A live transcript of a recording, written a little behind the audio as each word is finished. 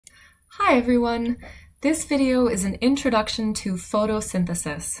Hi everyone! This video is an introduction to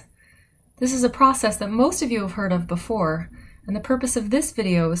photosynthesis. This is a process that most of you have heard of before, and the purpose of this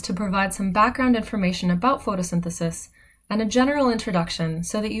video is to provide some background information about photosynthesis and a general introduction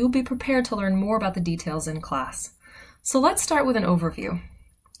so that you'll be prepared to learn more about the details in class. So let's start with an overview.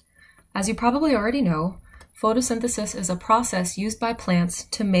 As you probably already know, photosynthesis is a process used by plants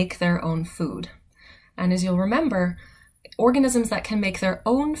to make their own food. And as you'll remember, organisms that can make their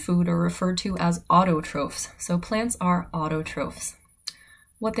own food are referred to as autotrophs, so plants are autotrophs.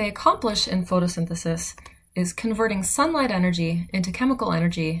 What they accomplish in photosynthesis is converting sunlight energy into chemical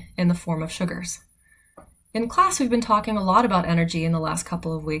energy in the form of sugars. In class, we've been talking a lot about energy in the last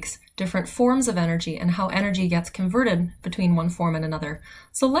couple of weeks, different forms of energy and how energy gets converted between one form and another.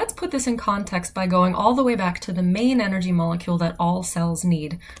 So let's put this in context by going all the way back to the main energy molecule that all cells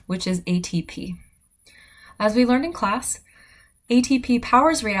need, which is ATP. As we learned in class, ATP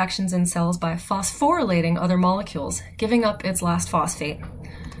powers reactions in cells by phosphorylating other molecules, giving up its last phosphate.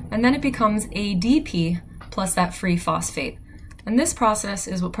 And then it becomes ADP plus that free phosphate. And this process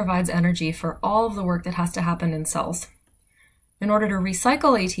is what provides energy for all of the work that has to happen in cells. In order to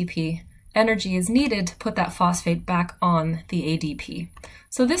recycle ATP, energy is needed to put that phosphate back on the ADP.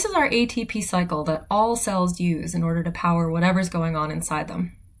 So this is our ATP cycle that all cells use in order to power whatever's going on inside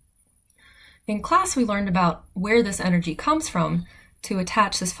them. In class, we learned about where this energy comes from to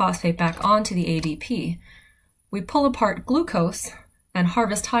attach this phosphate back onto the ADP. We pull apart glucose and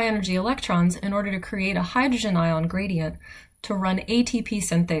harvest high-energy electrons in order to create a hydrogen ion gradient to run ATP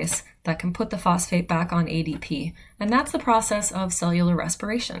synthase that can put the phosphate back on ADP. And that's the process of cellular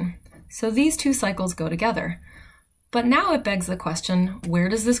respiration. So these two cycles go together. But now it begs the question, where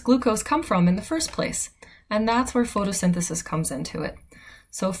does this glucose come from in the first place? And that's where photosynthesis comes into it.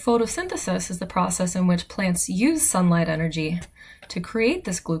 So photosynthesis is the process in which plants use sunlight energy to create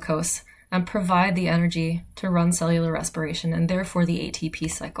this glucose and provide the energy to run cellular respiration and therefore the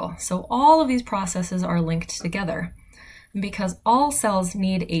ATP cycle. So all of these processes are linked together. And because all cells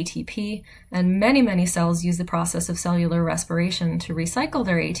need ATP and many cells use the process of cellular respiration to recycle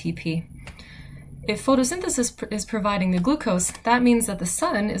their ATP, if photosynthesis is providing the glucose, that means that the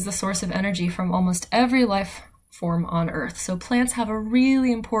sun is the source of energy from almost every life form on Earth. So plants have a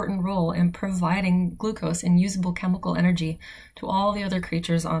really important role in providing glucose and usable chemical energy to all the other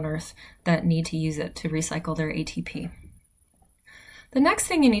creatures on Earth that need to use it to recycle their ATP. The next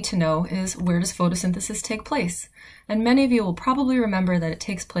thing you need to know is, where does photosynthesis take place? And many of you will probably remember that it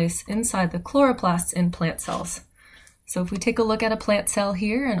takes place inside the chloroplasts in plant cells. So if we take a look at a plant cell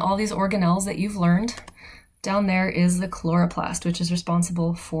here and all these organelles that you've learned, down there is the chloroplast, which is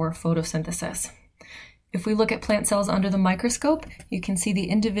responsible for photosynthesis. If we look at plant cells under the microscope, you can see the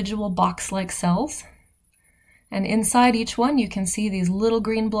individual box-like cells. And inside each one, you can see these little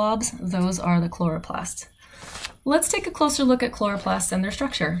green blobs. Those are the chloroplasts. Let's take a closer look at chloroplasts and their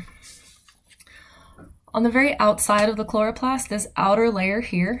structure. On the very outside of the chloroplast, this outer layer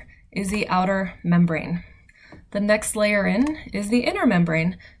here is the outer membrane. The next layer in is the inner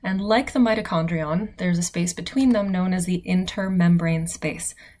membrane, and like the mitochondrion, there's a space between them known as the intermembrane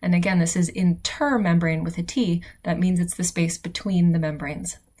space. And again, this is intermembrane with a T. That means it's the space between the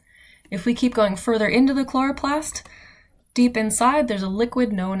membranes. If we keep going further into the chloroplast, deep inside there's a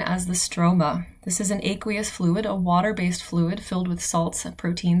liquid known as the stroma. This is an aqueous fluid, a water-based fluid filled with salts,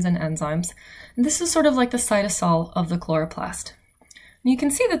 proteins, and enzymes. And this is sort of like the cytosol of the chloroplast. And you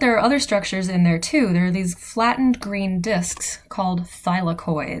can see that there are other structures in there too. There are these flattened green discs called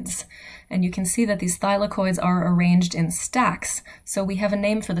thylakoids. And you can see that these thylakoids are arranged in stacks. So we have a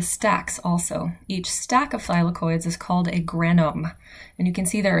name for the stacks also. Each stack of thylakoids is called a granum. And you can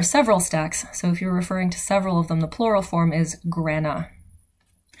see there are several stacks. So if you're referring to several of them, the plural form is grana.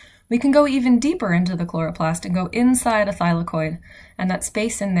 We can go even deeper into the chloroplast and go inside a thylakoid. And that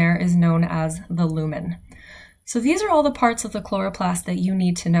space in there is known as the lumen. So these are all the parts of the chloroplast that you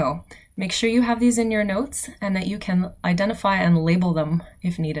need to know. Make sure you have these in your notes and that you can identify and label them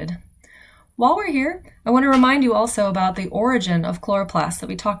if needed. While we're here, I want to remind you also about the origin of chloroplasts that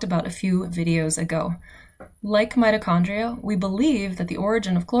we talked about a few videos ago. Like mitochondria, we believe that the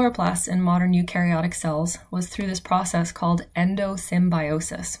origin of chloroplasts in modern eukaryotic cells was through this process called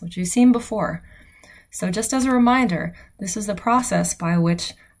endosymbiosis, which we've seen before. So just as a reminder, this is the process by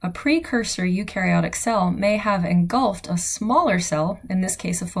which a precursor eukaryotic cell may have engulfed a smaller cell, in this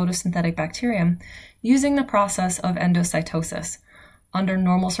case a photosynthetic bacterium, using the process of endocytosis. Under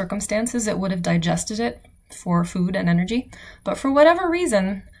normal circumstances, it would have digested it for food and energy, but for whatever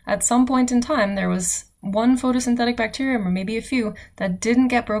reason, at some point in time, there was one photosynthetic bacterium, or maybe a few, that didn't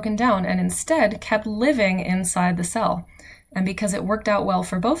get broken down and instead kept living inside the cell. And because it worked out well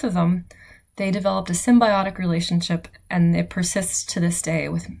for both of them, they developed a symbiotic relationship, and it persists to this day,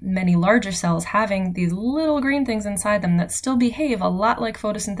 with many larger cells having these little green things inside them that still behave a lot like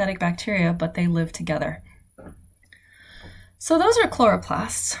photosynthetic bacteria, but they live together. So those are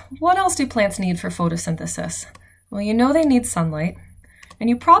chloroplasts. What else do plants need for photosynthesis? Well, you know they need sunlight, and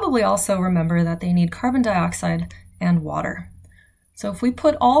you probably also remember that they need carbon dioxide and water. So if we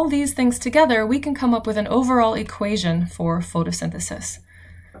put all these things together, we can come up with an overall equation for photosynthesis.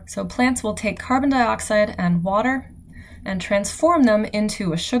 So plants will take carbon dioxide and water and transform them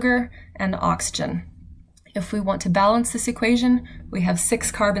into a sugar and oxygen. If we want to balance this equation, we have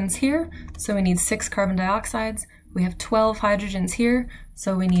 6 carbons here, so we need 6 carbon dioxides. We have 12 hydrogens here,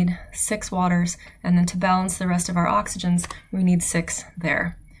 so we need 6 waters. And then to balance the rest of our oxygens, we need 6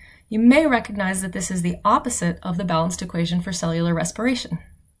 there. You may recognize that this is the opposite of the balanced equation for cellular respiration.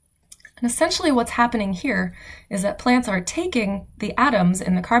 And essentially what's happening here is that plants are taking the atoms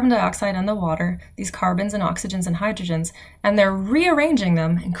in the carbon dioxide and the water, these carbons and oxygens and hydrogens, and they're rearranging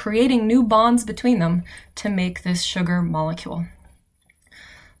them and creating new bonds between them to make this sugar molecule.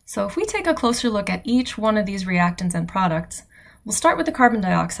 So if we take a closer look at each one of these reactants and products, we'll start with the carbon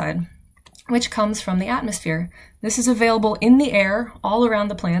dioxide, which comes from the atmosphere. This is available in the air all around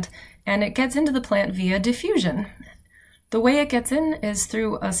the plant, and it gets into the plant via diffusion. The way it gets in is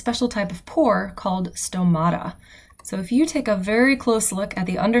through a special type of pore called stomata. So if you take a very close look at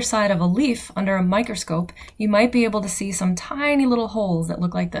the underside of a leaf under a microscope, you might be able to see some tiny little holes that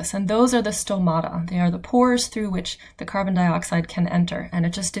look like this, and those are the stomata. They are the pores through which the carbon dioxide can enter, and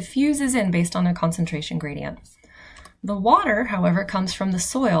it just diffuses in based on a concentration gradient. The water, however, comes from the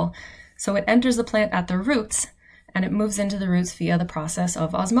soil, so it enters the plant at the roots, and it moves into the roots via the process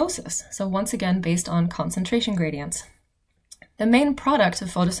of osmosis. So once again, based on concentration gradients. The main product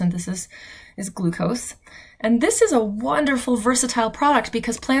of photosynthesis is glucose, and this is a wonderful versatile product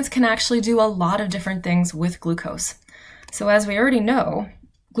because plants can actually do a lot of different things with glucose. So as we already know,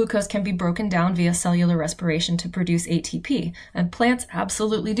 glucose can be broken down via cellular respiration to produce ATP, and plants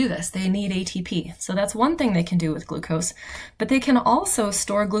absolutely do this. They need ATP. So that's one thing they can do with glucose, but they can also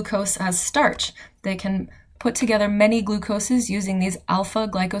store glucose as starch. They can put together many glucoses using these alpha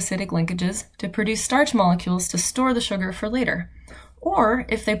glycosidic linkages to produce starch molecules to store the sugar for later. Or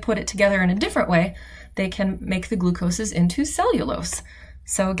if they put it together in a different way, they can make the glucoses into cellulose.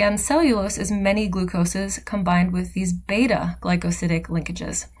 So again, cellulose is many glucoses combined with these beta glycosidic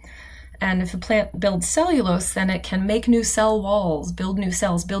linkages. And if a plant builds cellulose, then it can make new cell walls, build new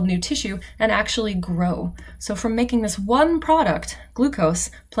cells, build new tissue, and actually grow. So from making this one product,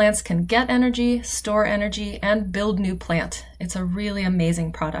 glucose, plants can get energy, store energy, and build new plant. It's a really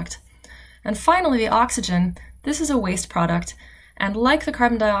amazing product. And finally, the oxygen. This is a waste product, and like the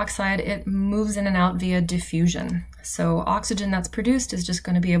carbon dioxide, it moves in and out via diffusion. So oxygen that's produced is just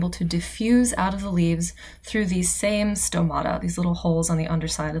going to be able to diffuse out of the leaves through these same stomata, these little holes on the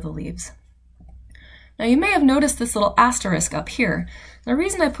underside of the leaves. Now you may have noticed this little asterisk up here. The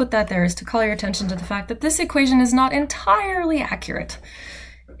reason I put that there is to call your attention to the fact that this equation is not entirely accurate.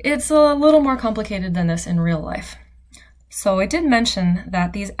 It's a little more complicated than this in real life. So I did mention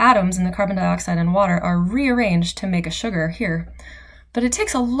that these atoms in the carbon dioxide and water are rearranged to make a sugar here. But it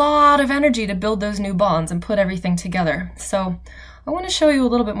takes a lot of energy to build those new bonds and put everything together. So I want to show you a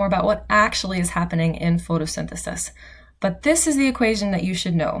little bit more about what actually is happening in photosynthesis. But this is the equation that you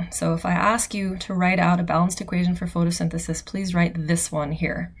should know. So if I ask you to write out a balanced equation for photosynthesis, please write this one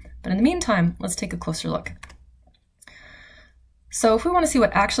here. But in the meantime, let's take a closer look. So if we want to see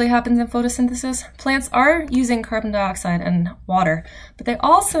what actually happens in photosynthesis, plants are using carbon dioxide and water, but they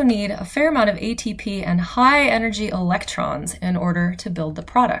also need a fair amount of ATP and high energy electrons in order to build the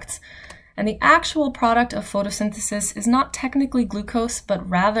products. And the actual product of photosynthesis is not technically glucose, but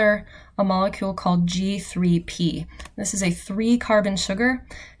rather a molecule called G3P. This is a 3-carbon sugar,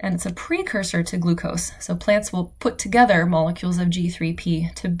 and it's a precursor to glucose. So plants will put together molecules of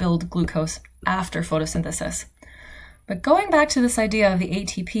G3P to build glucose after photosynthesis. But going back to this idea of the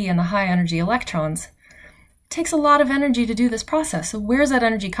ATP and the high energy electrons, it takes a lot of energy to do this process. So where's that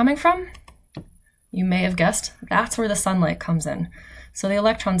energy coming from? You may have guessed, that's where the sunlight comes in. So the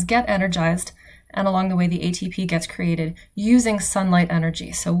electrons get energized, and along the way the ATP gets created using sunlight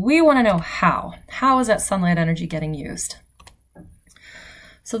energy. So we want to know how. How is that sunlight energy getting used?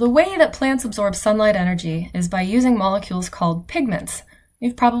 So the way that plants absorb sunlight energy is by using molecules called pigments.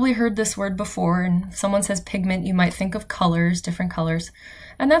 You've probably heard this word before, and if someone says pigment, you might think of colors, different colors,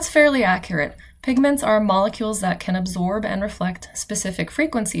 and that's fairly accurate. Pigments are molecules that can absorb and reflect specific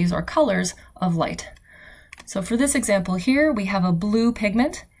frequencies or colors of light. So for this example here, we have a blue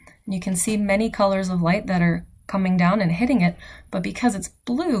pigment, and you can see many colors of light that are coming down and hitting it, but because it's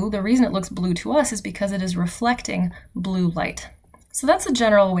blue, the reason it looks blue to us is because it is reflecting blue light. So that's a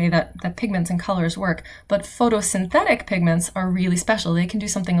general way that pigments and colors work, but photosynthetic pigments are really special. They can do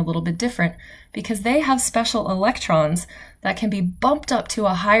something a little bit different because they have special electrons that can be bumped up to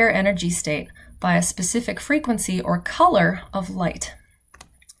a higher energy state by a specific frequency or color of light.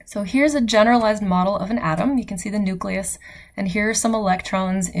 So here's a generalized model of an atom. You can see the nucleus, and here are some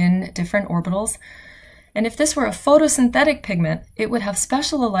electrons in different orbitals. And if this were a photosynthetic pigment, it would have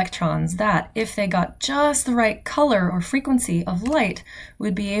special electrons that, if they got just the right color or frequency of light,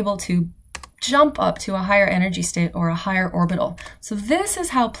 would be able to jump up to a higher energy state or a higher orbital. So this is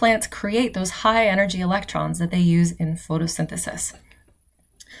how plants create those high energy electrons that they use in photosynthesis.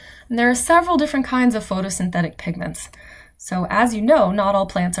 And there are several different kinds of photosynthetic pigments. So as you know, not all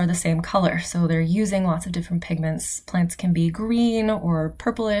plants are the same color, so they're using lots of different pigments. Plants can be green or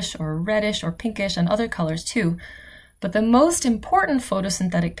purplish or reddish or pinkish and other colors too. But the most important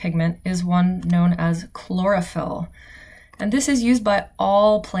photosynthetic pigment is one known as chlorophyll. And this is used by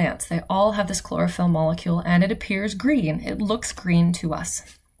all plants. They all have this chlorophyll molecule and it appears green. It looks green to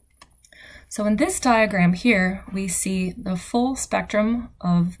us. So in this diagram here, we see the full spectrum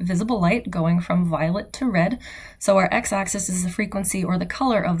of visible light going from violet to red. So our x-axis is the frequency or the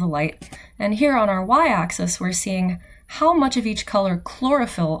color of the light. And here on our y-axis, we're seeing how much of each color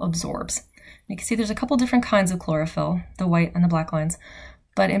chlorophyll absorbs. You can see there's a couple different kinds of chlorophyll, the white and the black lines.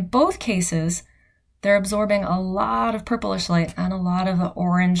 But in both cases, they're absorbing a lot of purplish light and a lot of the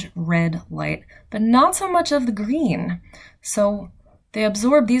orange-red light, but not so much of the green. So they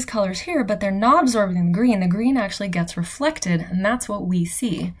absorb these colors here, but they're not absorbing the green. The green actually gets reflected, and that's what we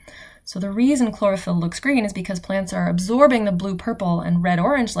see. So the reason chlorophyll looks green is because plants are absorbing the blue, purple, and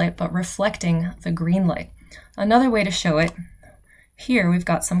red-orange light, but reflecting the green light. Another way to show it, here we've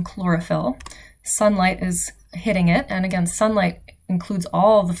got some chlorophyll. Sunlight is hitting it, and again, sunlight includes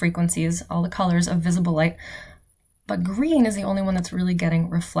all the frequencies, all the colors of visible light, but green is the only one that's really getting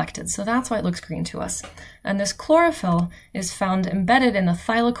reflected. So that's why it looks green to us. And this chlorophyll is found embedded in the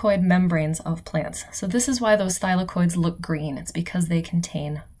thylakoid membranes of plants. So this is why those thylakoids look green. It's because they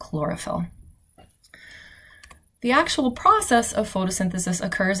contain chlorophyll. The actual process of photosynthesis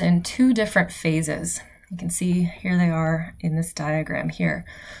occurs in two different phases. You can see here they are in this diagram here.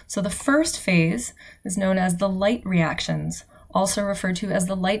 So the first phase is known as the light reactions, also referred to as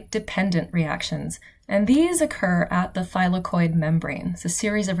the light-dependent reactions. And these occur at the thylakoid membrane. It's a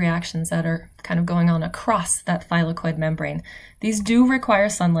series of reactions that are kind of going on across that thylakoid membrane. These do require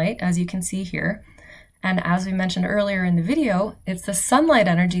sunlight, as you can see here. And as we mentioned earlier in the video, it's the sunlight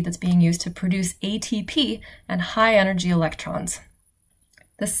energy that's being used to produce ATP and high-energy electrons.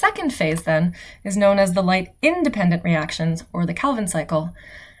 The second phase, then, is known as the light-independent reactions, or the Calvin cycle.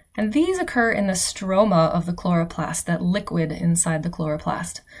 And these occur in the stroma of the chloroplast, that liquid inside the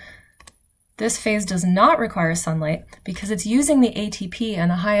chloroplast. This phase does not require sunlight because it's using the ATP and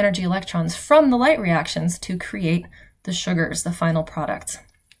the high energy electrons from the light reactions to create the sugars, the final products.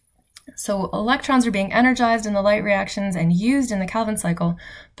 So electrons are being energized in the light reactions and used in the Calvin cycle,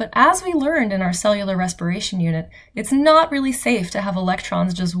 but as we learned in our cellular respiration unit, it's not really safe to have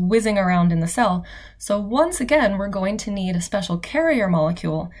electrons just whizzing around in the cell. So once again, we're going to need a special carrier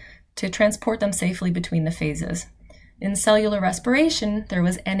molecule to transport them safely between the phases. In cellular respiration, there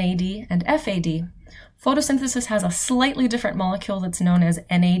was NAD and FAD. Photosynthesis has a slightly different molecule that's known as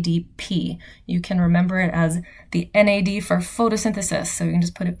NADP. You can remember it as the NAD for photosynthesis, so you can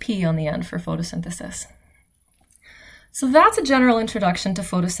just put a P on the end for photosynthesis. So that's a general introduction to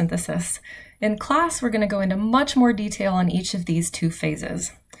photosynthesis. In class, we're going to go into much more detail on each of these two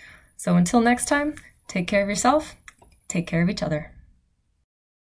phases. So until next time, take care of yourself, take care of each other.